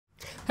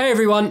Hey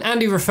everyone,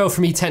 Andy Raffel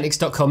from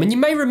eTeknix.com, and you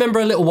may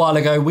remember a little while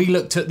ago we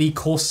looked at the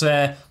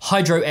Corsair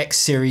Hydro X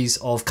series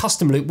of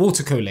custom loop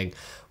water cooling.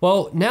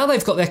 Well, now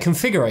they've got their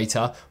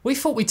configurator, we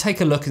thought we'd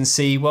take a look and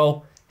see,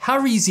 well,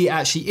 how easy it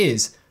actually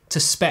is to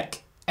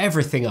spec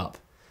everything up.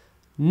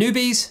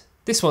 Newbies,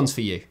 this one's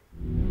for you.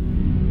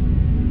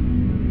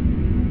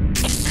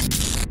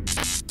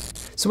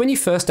 So when you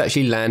first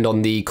actually land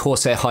on the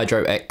Corsair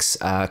Hydro X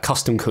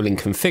custom cooling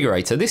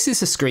configurator, this is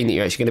the screen that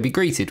you're actually going to be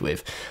greeted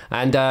with.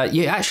 And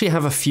you actually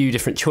have a few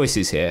different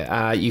choices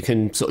here. You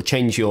can sort of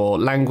change your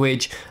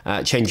language,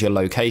 change your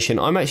location.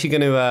 I'm actually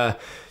going to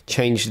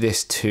change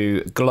this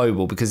to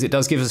global because it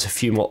does give us a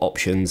few more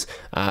options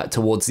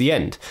towards the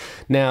end.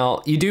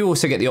 Now, you do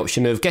also get the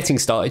option of getting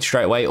started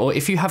straight away, or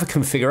if you have a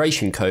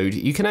configuration code,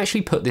 you can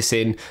actually put this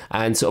in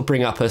and sort of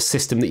bring up a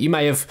system that you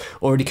may have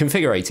already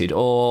configured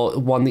or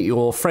one that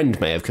your friend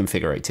may have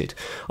configured.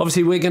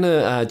 Obviously, we're going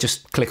to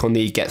just click on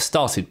the Get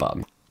Started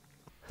button.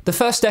 The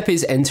first step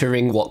is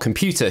entering what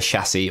computer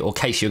chassis or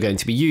case you're going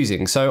to be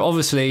using. So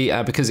obviously,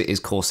 because it is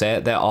Corsair,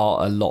 there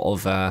are a lot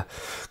of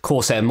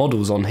Corsair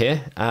models on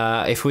here.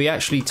 If we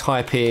actually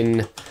type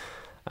in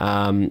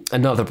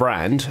another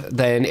brand,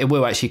 then it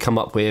will actually come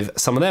up with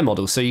some of their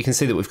models. So you can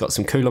see that we've got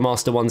some Cooler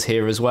Master ones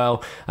here as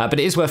well. But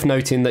it is worth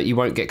noting that you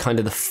won't get kind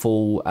of the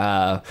full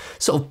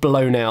sort of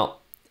blown out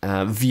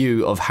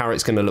view of how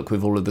it's going to look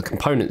with all of the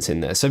components in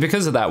there. So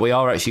because of that, we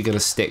are actually going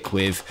to stick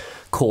with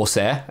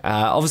Corsair.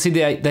 Obviously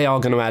they are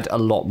going to add a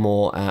lot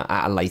more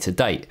at a later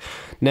date.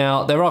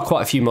 Now there are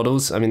quite a few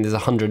models. I mean, there's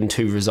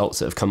 102 results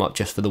that have come up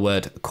just for the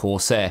word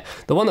Corsair.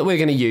 The one that we're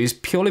going to use,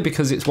 purely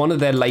because it's one of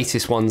their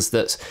latest ones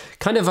that's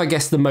kind of, I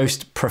guess, the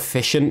most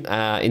proficient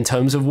in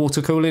terms of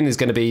water cooling, is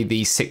going to be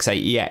the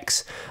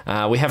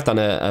 680X. We have done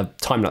a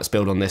time-lapse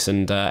build on this,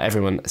 and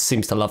everyone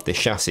seems to love this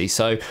chassis,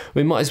 so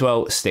we might as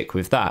well stick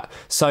with that.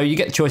 So you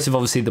get the choice of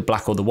obviously the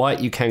black or the white.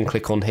 You can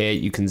click on here,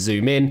 you can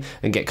zoom in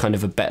and get kind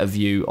of a better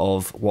view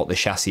of what the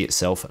chassis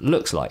itself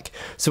looks like.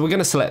 So we're going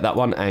to select that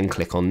one and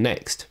click on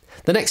next.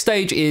 The next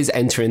stage is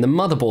entering the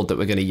motherboard that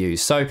we're going to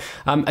use. So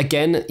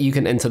again, you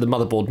can enter the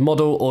motherboard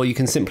model, or you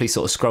can simply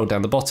sort of scroll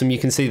down the bottom. You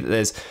can see that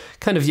there's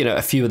kind of,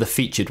 a few of the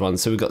featured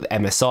ones. So we've got the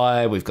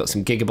MSI, we've got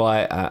some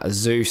Gigabyte,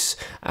 Asus,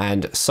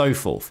 and so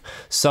forth.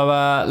 So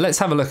let's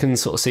have a look and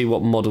sort of see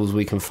what models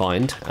we can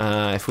find.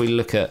 If we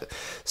look at,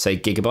 say,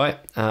 Gigabyte,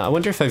 I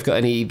wonder if they've got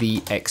any of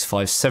the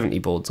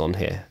X570 boards on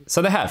here.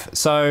 So they have.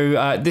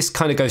 So this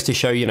kind of goes to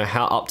show,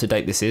 how up to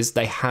date this is.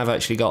 They have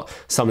actually got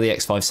some of the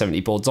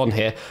X570 boards on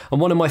here.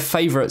 And one of my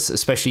favorites,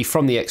 especially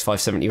from the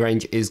X570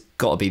 range, is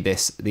got to be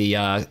this, the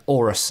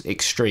Aorus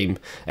Extreme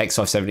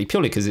X570,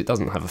 purely because it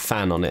doesn't have a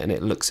fan on it and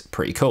it looks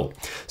pretty cool.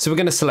 So we're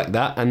going to select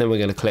that, and then we're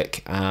going to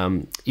click,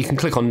 you can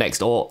click on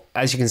next, or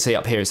as you can see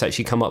up here, it's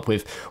actually come up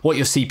with what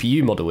your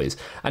CPU model is.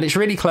 And it's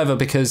really clever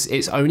because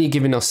it's only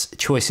giving us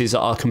choices that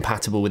are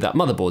compatible with that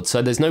motherboard.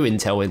 So there's no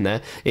Intel in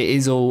there. It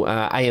is all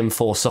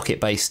AM4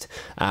 socket based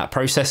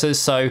processors.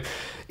 So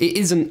it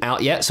isn't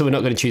out yet, so we're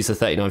not going to choose the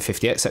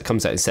 3950X. That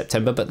comes out in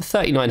September, but the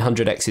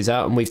 3900X is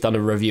out, and we've done a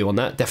review on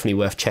that. Definitely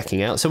worth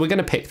checking out. So we're going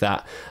to pick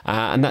that,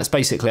 and that's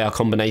basically our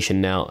combination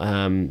now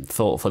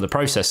for the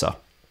processor.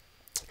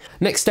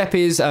 Next step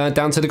is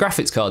down to the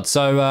graphics card.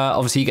 So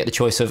obviously you get the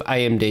choice of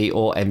AMD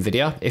or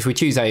NVIDIA. If we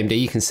choose AMD,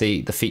 you can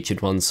see the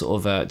featured ones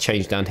sort of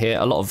change down here.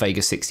 A lot of Vega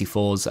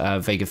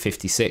 64s, Vega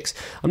 56.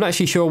 I'm not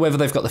actually sure whether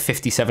they've got the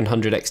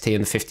 5700 XT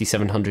and the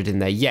 5700 in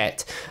there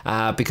yet,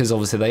 because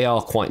obviously they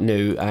are quite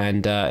new,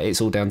 and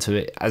it's all down to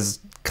it as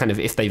kind of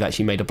if they've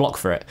actually made a block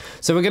for it.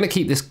 So we're going to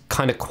keep this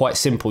kind of quite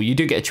simple. You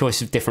do get a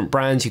choice of different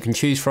brands you can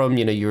choose from,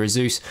 your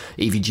Asus,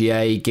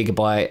 EVGA,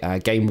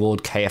 Gigabyte, Game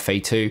Ward,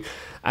 KFA2,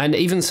 and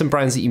even some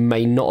brands that you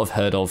may not have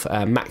heard of,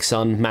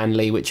 Maxsun,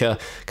 Manly, which are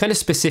kind of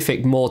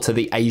specific more to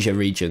the Asia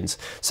regions.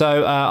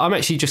 So I'm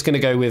actually just going to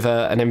go with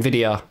an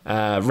NVIDIA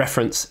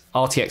reference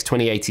RTX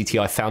 2080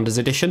 Ti Founders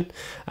Edition.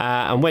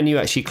 And when you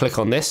actually click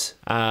on this,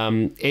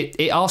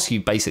 it asks you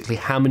basically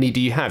how many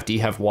do you have? Do you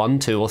have 1,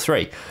 2, or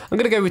 3? I'm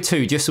going to go with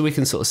 2 just so we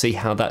can sort of see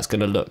how that's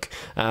going to look.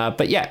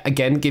 But yeah,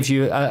 again, gives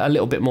you a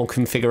little bit more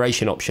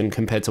configuration option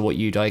compared to what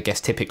you'd, I guess,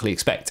 typically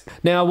expect.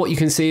 Now, what you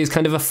can see is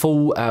kind of a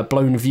full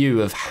blown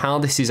view of how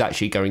this is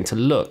actually going to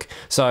look.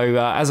 So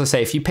as I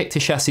say, if you picked a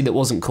chassis that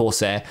wasn't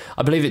Corsair,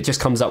 I believe it just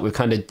comes up with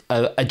kind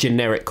of a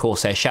generic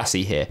Corsair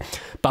chassis here.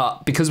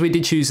 But because we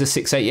did choose the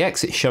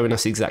 680X, it's showing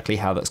us exactly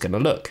how that's going to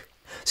look.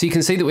 So you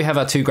can see that we have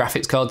our 2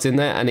 graphics cards in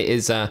there, and it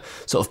is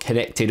sort of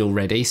connected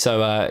already.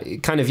 So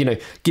it kind of,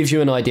 gives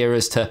you an idea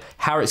as to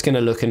how it's going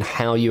to look and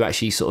how you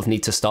actually sort of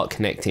need to start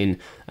connecting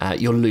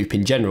your loop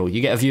in general. You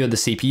get a view of the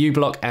CPU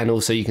block, and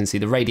also you can see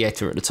the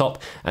radiator at the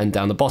top and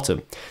down the bottom.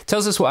 It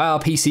tells us what our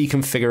PC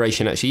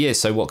configuration actually is.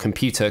 So what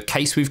computer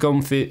case we've gone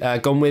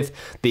with,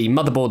 the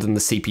motherboard and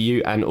the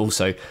CPU, and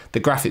also the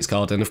graphics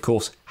card, and of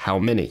course how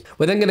many.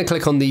 We're then going to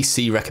click on the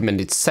See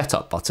Recommended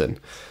Setup button.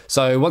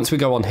 So once we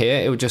go on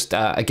here, it will just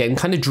again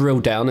kind of drill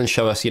down and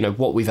show us,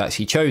 what we've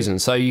actually chosen.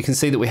 So you can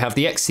see that we have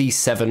the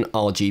XC7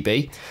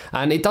 RGB,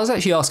 and it does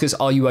actually ask us,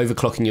 are you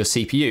overclocking your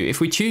CPU? If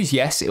we choose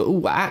yes, it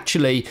will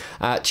actually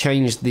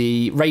change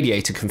the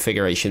radiator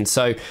configuration.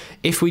 So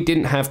if we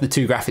didn't have the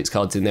two graphics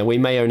cards in there, we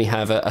may only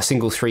have a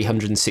single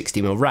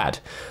 360mm rad.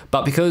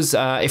 But because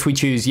if we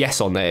choose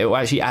yes on there, it will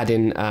actually add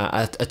in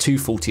a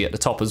 240 at the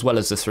top as well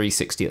as the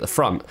 360 at the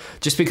front,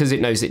 just because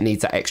it knows it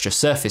needs that extra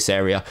surface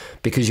area,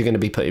 because you're going to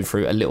be putting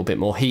through a little bit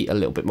more heat, a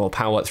little bit more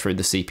power through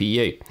the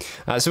CPU.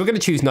 So we're going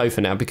to choose no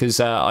for now, because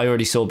I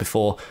already saw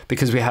before,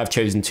 because we have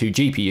chosen two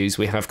GPUs,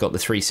 we have got the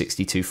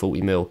 360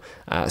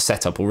 240mm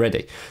setup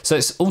already. So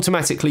it's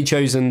automatically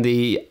chosen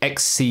the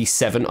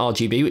XC7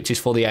 RGB, which is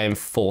for the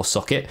AM4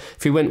 socket.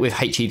 If we went with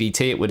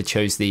HEDT, it would have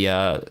chose the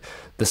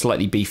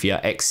slightly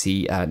beefier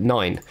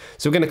XC9.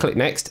 So we're going to click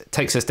next. It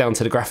takes us down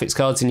to the graphics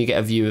cards, and you get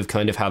a view of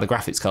kind of how the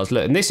graphics cards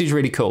look. And this is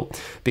really cool,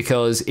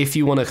 because if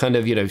you want to kind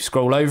of,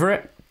 scroll over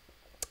it,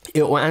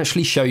 it will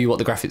actually show you what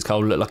the graphics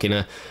card will look like in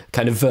a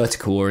kind of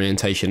vertical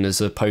orientation as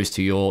opposed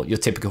to your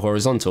typical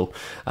horizontal.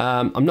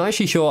 I'm not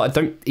actually sure, I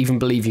don't even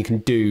believe you can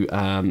do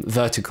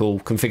vertical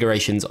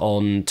configurations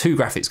on two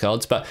graphics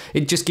cards, but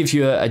it just gives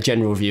you a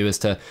general view as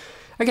to,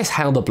 I guess,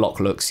 how the block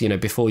looks,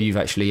 before you've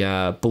actually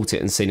bought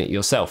it and seen it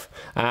yourself.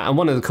 And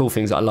one of the cool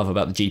things that I love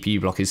about the GPU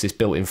block is this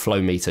built-in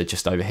flow meter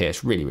just over here.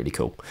 It's really, really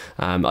cool.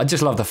 I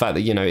just love the fact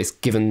that, it's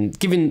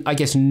given, I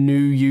guess, new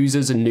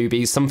users and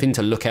newbies something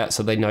to look at,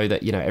 so they know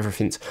that,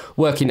 everything's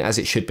working as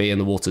it should be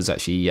and the water's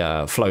actually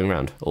flowing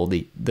around, or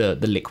the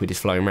liquid is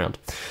flowing around.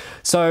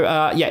 So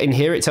yeah, in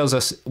here it tells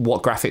us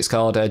what graphics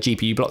card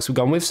GPU blocks we've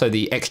gone with. So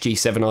the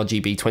XG7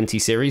 RGB 20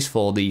 series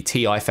for the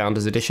TI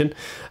Founders Edition.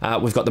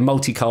 We've got the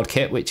multi-card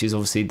kit, which is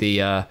obviously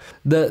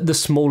the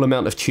small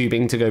amount of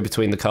tubing to go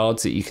between the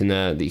cards that you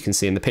can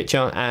see in the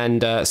picture,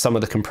 and some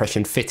of the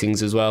compression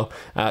fittings as well.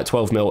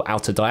 12mm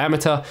outer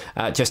diameter,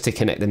 just to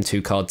connect them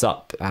two cards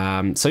up.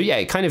 So yeah,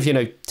 it kind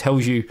of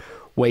tells you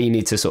where you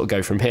need to sort of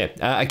go from here.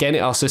 Again, it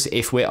asks us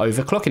if we're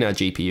overclocking our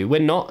GPU.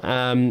 We're not.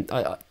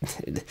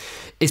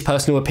 It's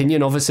personal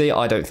opinion, obviously.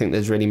 I don't think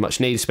there's really much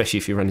need, especially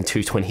if you're running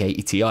two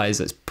 2080 Ti's.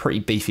 That's pretty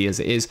beefy as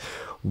it is.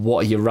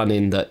 What are you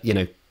running that,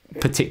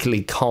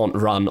 particularly can't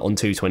run on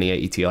two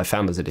 2080 Ti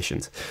Founders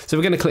Editions? So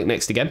we're going to click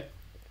next again.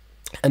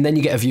 And then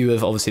you get a view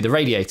of obviously the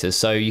radiators.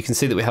 So you can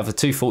see that we have a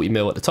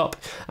 240mm at the top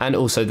and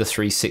also the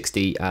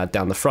 360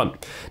 down the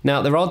front.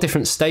 Now there are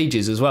different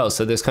stages as well.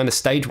 So there's kind of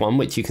stage 1,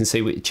 which you can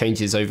see it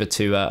changes over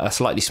to a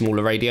slightly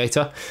smaller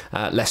radiator,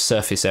 less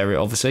surface area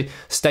obviously.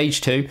 Stage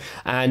 2,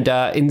 and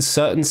in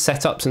certain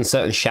setups and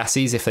certain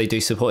chassis, if they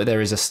do support it, there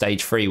is a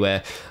stage 3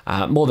 where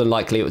more than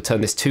likely it would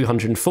turn this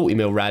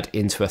 240mm rad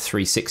into a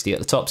 360 at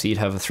the top. So you'd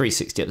have a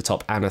 360 at the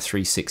top and a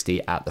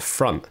 360 at the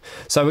front.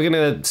 So we're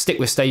going to stick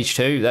with stage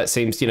 2. That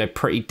seems,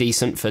 pretty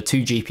decent for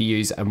two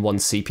GPUs and one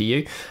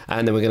CPU.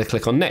 And then we're going to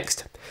click on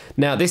next.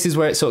 Now this is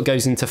where it sort of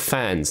goes into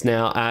fans.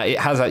 Now it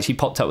has actually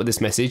popped up with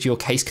this message: your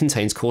case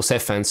contains Corsair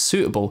fans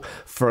suitable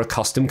for a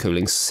custom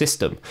cooling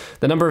system.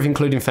 The number of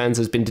including fans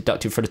has been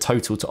deducted for the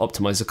total to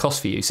optimize the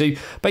cost for you. So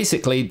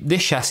basically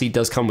this chassis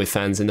does come with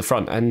fans in the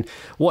front, and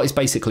what it's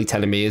basically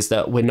telling me is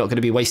that we're not going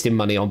to be wasting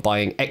money on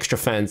buying extra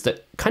fans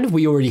that kind of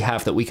we already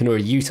have, that we can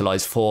already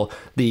utilize for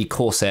the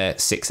Corsair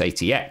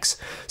 680X.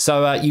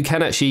 So you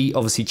can actually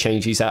obviously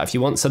change these out if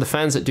you want. So the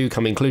fans that do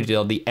come included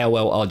are the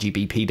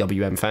LL-RGB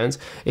PWM fans.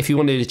 If you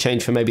wanted to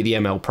change for maybe the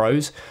ML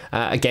Pros,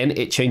 again,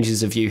 it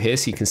changes the view here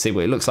so you can see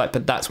what it looks like,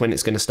 but that's when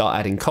it's going to start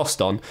adding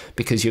cost on,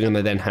 because you're going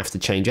to then have to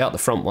change out the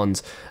front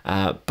ones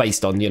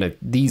based on,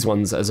 these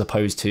ones as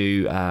opposed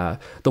to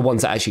the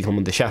ones that actually come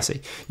with the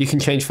chassis. You can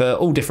change for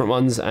all different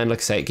ones, and like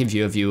I say, it gives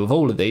you a view of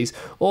all of these.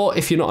 Or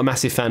if you're not a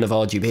massive fan of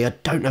RGB, I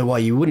don't know why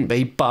you wouldn't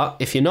be, but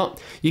if you're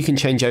not, you can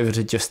change over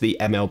to just the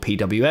ML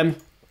PWM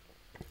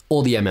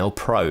or the ML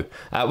Pro.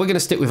 We're going to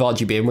stick with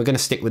RGB, and we're going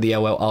to stick with the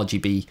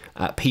LL-RGB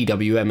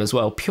PWM as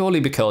well, purely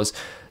because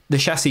the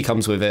chassis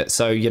comes with it.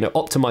 So,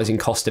 optimizing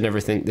cost and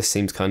everything, this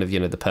seems kind of,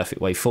 the perfect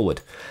way forward.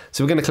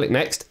 So we're going to click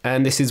next,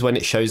 and this is when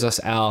it shows us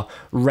our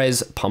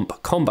res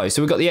pump combo.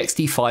 So we've got the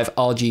XD5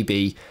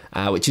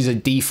 RGB, which is a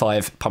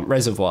D5 pump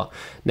reservoir.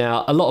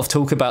 Now, a lot of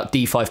talk about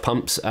D5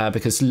 pumps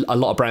because a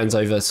lot of brands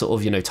over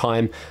sort of,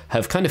 time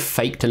have kind of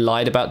faked and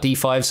lied about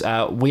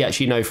D5s. We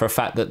actually know for a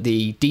fact that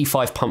the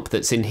D5 pump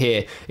that's in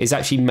here is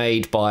actually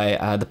made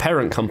by the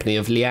parent company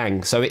of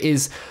Liang. So it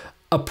is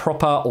a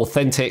proper,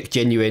 authentic,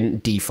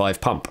 genuine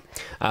D5 pump.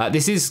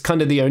 This is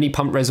kind of the only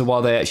pump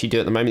reservoir they actually do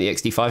at the moment, the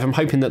XD5. I'm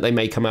hoping that they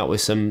may come out with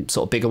some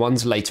sort of bigger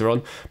ones later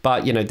on,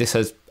 but this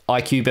has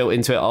IQ built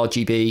into it,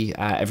 RGB,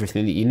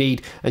 everything that you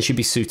need, and should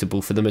be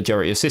suitable for the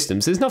majority of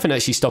systems. There's nothing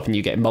actually stopping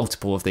you getting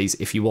multiple of these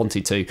if you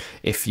wanted to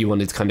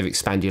kind of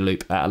expand your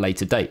loop at a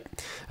later date.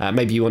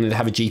 Maybe you wanted to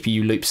have a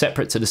GPU loop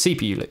separate to the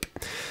CPU loop.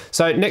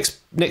 So next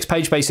next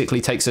page basically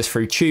takes us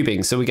through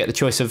tubing. So we get the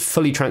choice of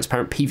fully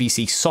transparent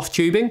PVC soft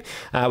tubing,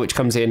 which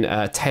comes in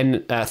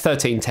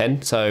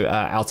 1310, so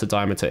outer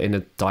diameter, inner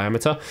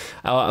diameter.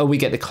 We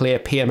get the clear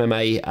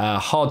PMMA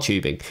hard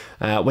tubing.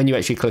 When you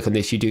actually click on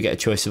this, you do get a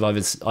choice of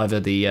either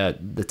the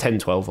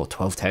 1012 or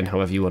 1210,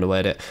 however you want to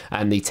word it,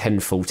 and the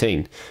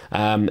 1014.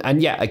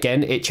 And yeah,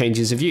 again, it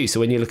changes the view. So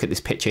when you look at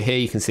this picture here,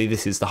 you can see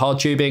this is the hard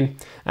tubing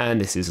and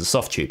this is the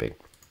soft tubing.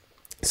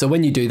 So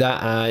when you do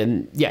that,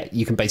 yeah,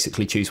 you can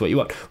basically choose what you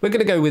want. We're going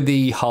to go with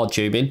the hard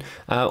tubing.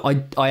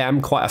 I am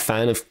quite a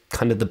fan of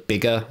kind of the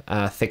bigger,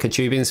 thicker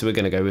tubing, so we're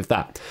going to go with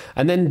that.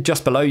 And then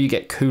just below you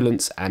get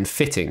coolants and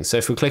fittings. So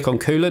if we click on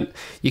coolant,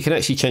 you can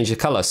actually change the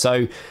color.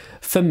 So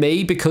for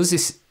me, because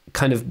this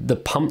kind of the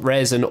pump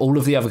res and all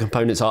of the other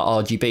components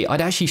are RGB,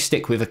 I'd actually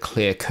stick with a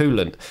clear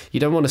coolant. You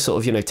don't want to sort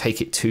of, you know,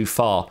 take it too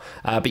far,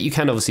 but you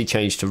can obviously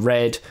change to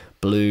red,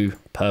 blue,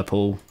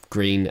 purple,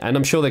 green, and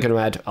I'm sure they're going to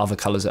add other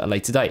colors at a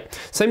later date.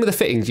 Same with the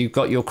fittings. You've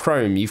got your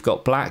chrome, you've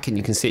got black, and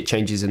you can see it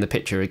changes in the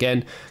picture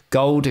again.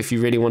 Gold, if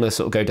you really want to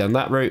sort of go down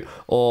that route,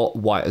 or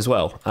white as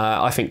well.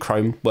 I think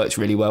chrome works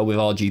really well with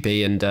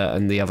RGB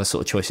and the other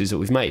sort of choices that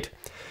we've made.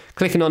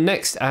 Clicking on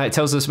next, it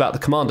tells us about the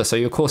commander. So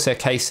your Corsair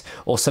case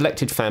or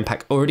selected fan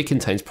pack already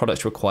contains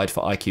products required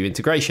for IQ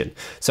integration.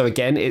 So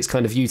again, it's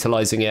kind of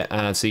utilizing it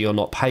so you're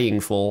not paying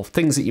for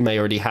things that you may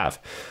already have.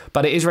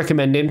 But it is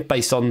recommending,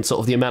 based on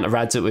sort of the amount of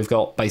rads that we've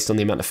got, based on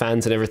the amount of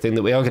fans and everything,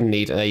 that we are going to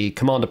need a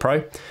Commander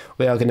Pro.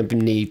 We are going to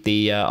need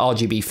the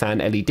RGB fan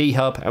LED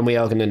hub, and we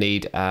are going to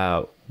need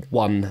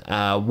one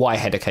Y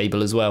header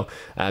cable as well,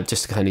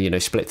 just to kind of, you know,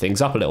 split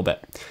things up a little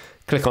bit.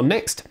 Click on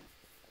next.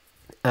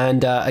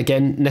 And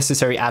again,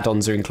 necessary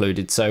add-ons are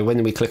included. So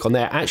when we click on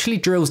there, it actually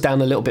drills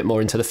down a little bit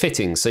more into the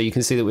fittings. So you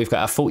can see that we've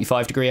got our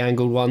 45-degree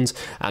angled ones,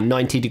 our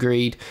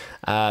 90-degree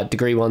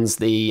ones,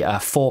 the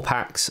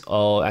 4-packs,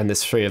 and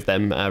there's 3 of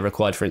them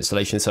required for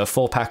installation. So a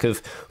 4-pack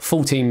of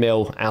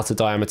 14mm outer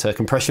diameter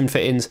compression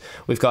fittings.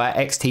 We've got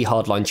our XT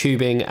hardline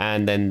tubing,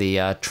 and then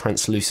the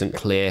translucent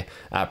clear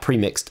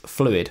pre-mixed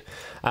fluid.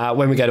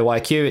 When we go to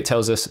IQ, it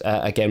tells us,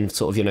 again,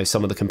 sort of, you know,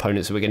 some of the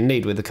components that we're going to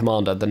need with the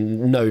Commander, the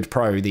Node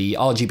Pro, the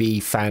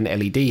RGB fan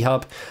LED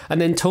hub, and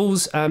then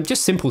tools,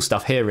 just simple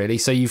stuff here, really.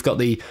 So you've got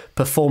the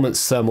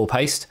performance thermal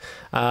paste,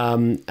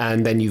 and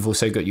then you've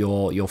also got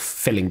your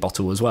filling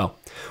bottle as well.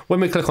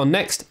 When we click on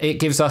next, it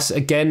gives us,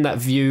 again, that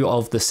view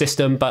of the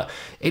system, but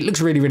it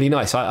looks really, really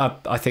nice.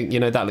 I think, you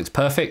know, that looks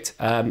perfect.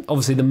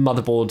 Obviously, the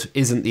motherboard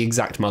isn't the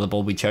exact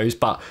motherboard we chose,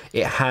 but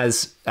it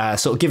has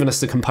sort of given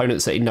us the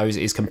components that it knows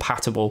is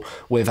compatible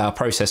with our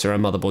processor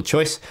and motherboard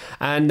choice.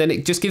 And then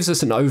it just gives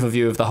us an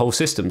overview of the whole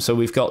system. So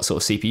we've got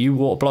sort of CPU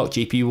water block,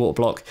 GPU water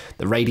block,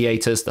 the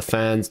radiators, the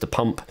fans, the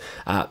pump,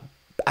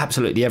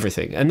 absolutely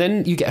everything. And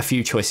then you get a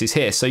few choices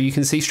here. So you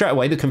can see straight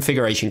away the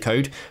configuration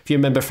code. If you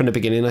remember from the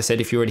beginning, I said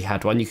if you already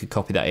had one, you could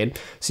copy that in.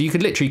 So you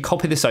could literally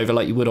copy this over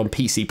like you would on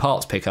PC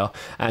Parts Picker,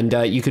 and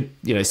you could,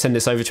 you know, send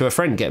this over to a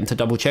friend, get them to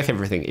double check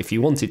everything if you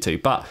wanted to.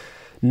 But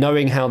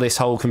knowing how this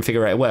whole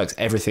configurator works,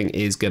 everything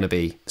is going to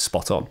be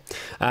spot on.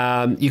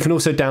 You can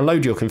also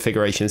download your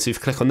configuration. So if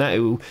you click on that, it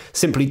will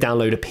simply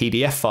download a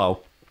PDF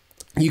file.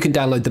 You can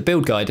download the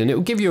build guide, and it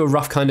will give you a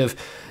rough kind of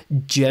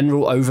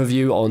general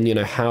overview on, you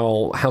know,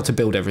 how to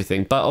build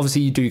everything. But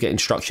obviously you do get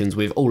instructions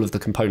with all of the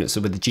components.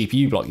 So with the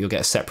GPU block, you'll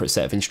get a separate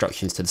set of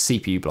instructions to the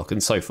CPU block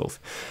and so forth.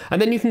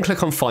 And then you can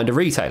click on Find a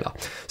Retailer.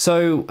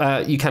 So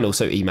you can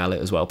also email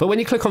it as well. But when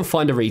you click on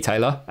Find a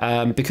Retailer,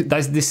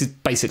 because this is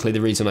basically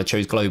the reason I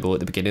chose global at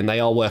the beginning. They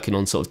are working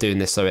on sort of doing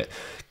this so it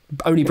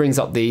only brings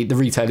up the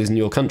retailers in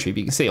your country, but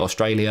you can see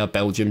Australia,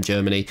 Belgium,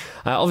 Germany.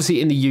 Obviously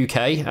in the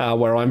UK,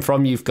 where I'm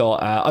from, you've got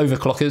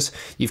overclockers,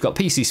 you've got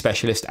PC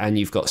Specialist, and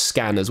you've got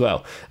Scan as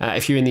well.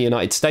 If you're in the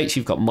United States,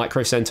 you've got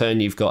Micro Center,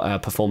 and you've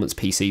got performance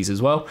PCs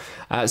as well.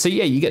 So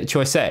yeah, you get the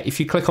choice there. If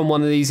you click on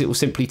one of these, it will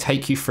simply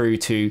take you through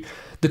to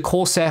the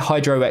Corsair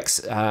Hydro X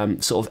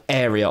sort of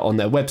area on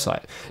their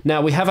website.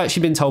 Now, we have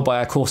actually been told by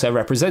our Corsair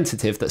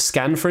representative that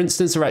Scan, for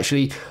instance, are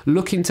actually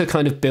looking to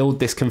kind of build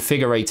this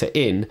configurator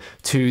in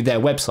to their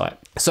website.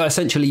 So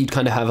essentially, you'd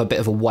kind of have a bit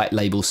of a white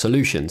label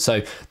solution.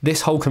 So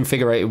this whole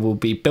configurator will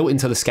be built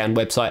into the Scan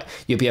website.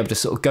 You'll be able to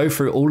sort of go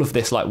through all of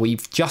this like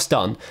we've just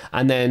done,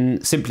 and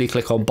then simply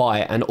click on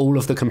buy, and all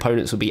of the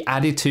components will be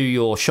added to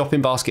your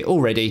shopping basket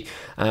already,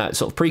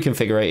 sort of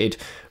pre-configurated,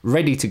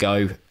 ready to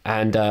go,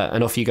 and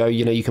off you go.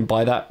 You know, you can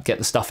buy that, get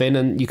the stuff in,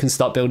 and you can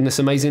start building this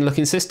amazing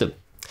looking system.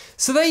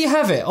 So there you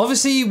have it.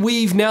 Obviously,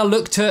 we've now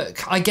looked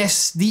at, I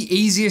guess, the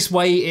easiest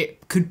way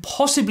it could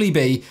possibly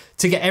be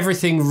to get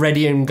everything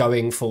ready and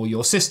going for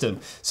your system.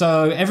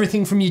 So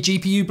everything from your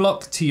GPU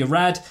block to your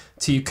RAD,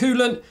 to your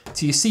coolant,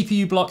 to your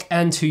CPU block,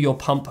 and to your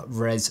pump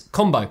res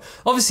combo.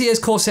 Obviously, as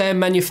Corsair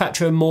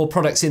manufacture more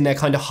products in their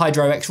kind of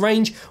Hydro X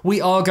range,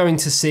 we are going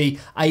to see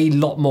a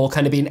lot more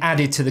kind of being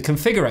added to the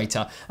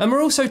configurator. And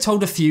we're also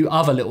told a few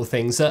other little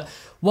things that,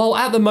 while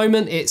at the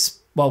moment it's,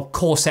 well,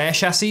 Corsair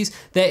chassis,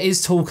 there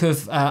is talk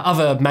of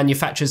other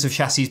manufacturers of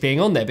chassis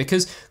being on there,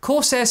 because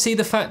Corsair see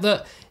the fact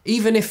that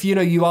even if, you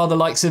know, you are the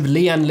likes of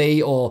Lian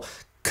Li or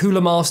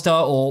Cooler Master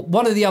or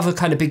one of the other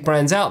kind of big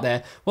brands out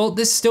there, well,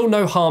 there's still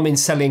no harm in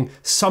selling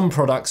some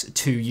products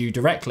to you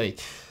directly.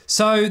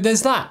 So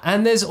there's that.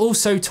 And there's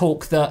also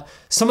talk that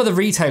some of the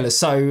retailers,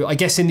 so I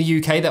guess in the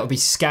UK, that would be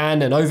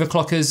Scan and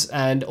Overclockers,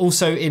 and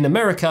also in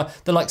America,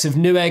 the likes of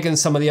Newegg and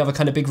some of the other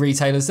kind of big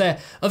retailers there,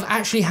 of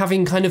actually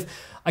having kind of,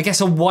 I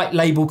guess, a white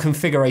label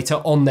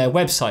configurator on their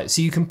website.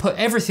 So you can put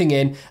everything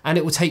in and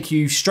it will take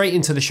you straight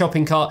into the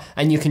shopping cart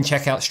and you can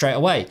check out straight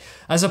away.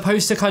 As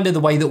opposed to kind of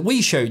the way that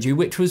we showed you,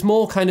 which was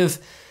more kind of,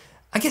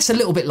 I guess, a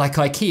little bit like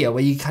IKEA,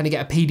 where you kind of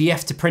get a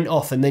PDF to print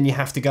off and then you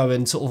have to go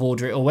and sort of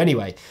order it all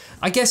anyway.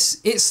 I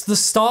guess it's the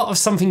start of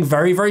something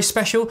very, very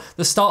special,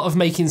 the start of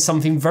making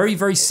something very,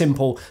 very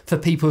simple for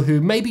people who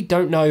maybe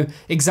don't know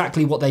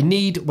exactly what they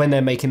need when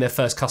they're making their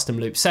first custom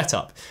loop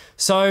setup.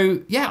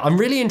 So yeah, I'm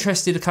really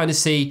interested to kind of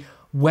see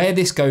where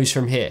this goes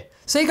from here.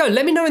 So there you go,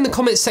 let me know in the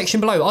comments section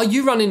below, are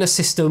you running a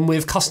system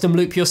with custom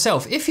loop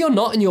yourself? If you're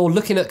not and you're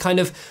looking at kind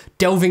of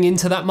delving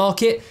into that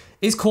market,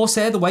 is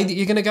Corsair the way that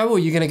you're gonna go, or are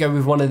you gonna go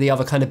with one of the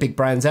other kind of big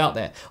brands out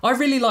there? I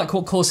really like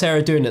what Corsair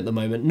are doing at the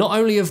moment. Not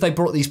only have they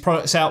brought these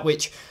products out,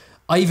 which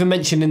I even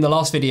mentioned in the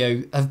last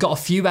video, have got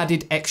a few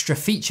added extra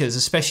features,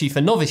 especially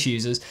for novice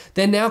users,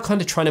 they're now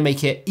kind of trying to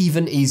make it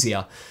even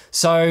easier.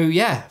 So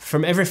yeah,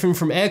 from everything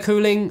from air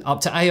cooling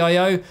up to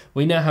AIO,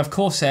 we now have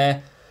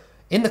Corsair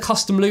in the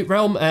custom loop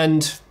realm,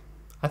 and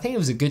I think it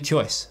was a good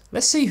choice.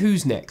 Let's see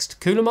who's next.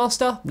 Cooler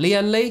Master,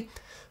 Lian Li,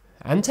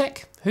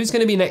 Antec? Who's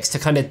going to be next to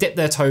kind of dip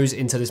their toes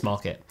into this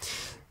market?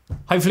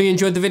 Hopefully you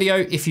enjoyed the video.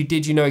 If you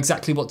did, you know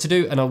exactly what to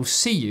do, and I will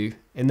see you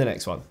in the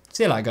next one.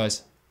 See you later,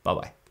 guys.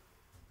 Bye-bye.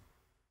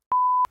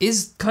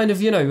 Is kind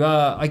of, you know,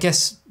 I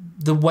guess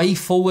the way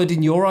forward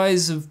in your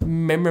eyes of